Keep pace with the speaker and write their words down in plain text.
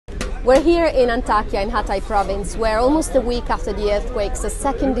We're here in Antakya in Hatay province, where almost a week after the earthquakes, a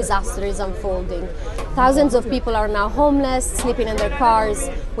second disaster is unfolding. Thousands of people are now homeless, sleeping in their cars,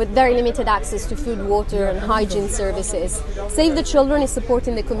 with very limited access to food, water and hygiene services. Save the Children is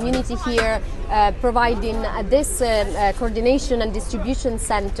supporting the community here, providing this coordination and distribution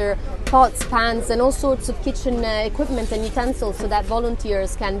center, pots, pans and all sorts of kitchen equipment and utensils so that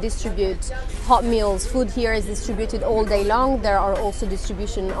volunteers can distribute hot meals. Food here is distributed all day long. There are also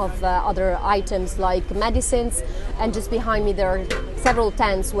distribution of other items like medicines, and just behind me there are several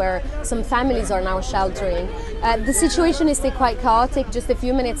tents where some families are now sheltering. The situation is still quite chaotic. Just a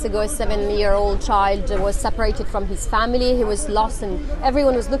few minutes ago, a 7-year-old child was separated from his family. He was lost and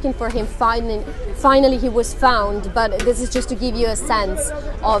everyone was looking for him. Finally he was found, but this is just to give you a sense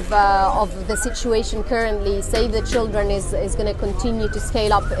of the situation currently. Save the Children is going to continue to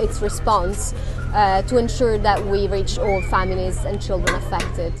scale up its response to ensure that we reach all families and children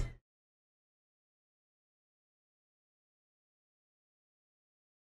affected.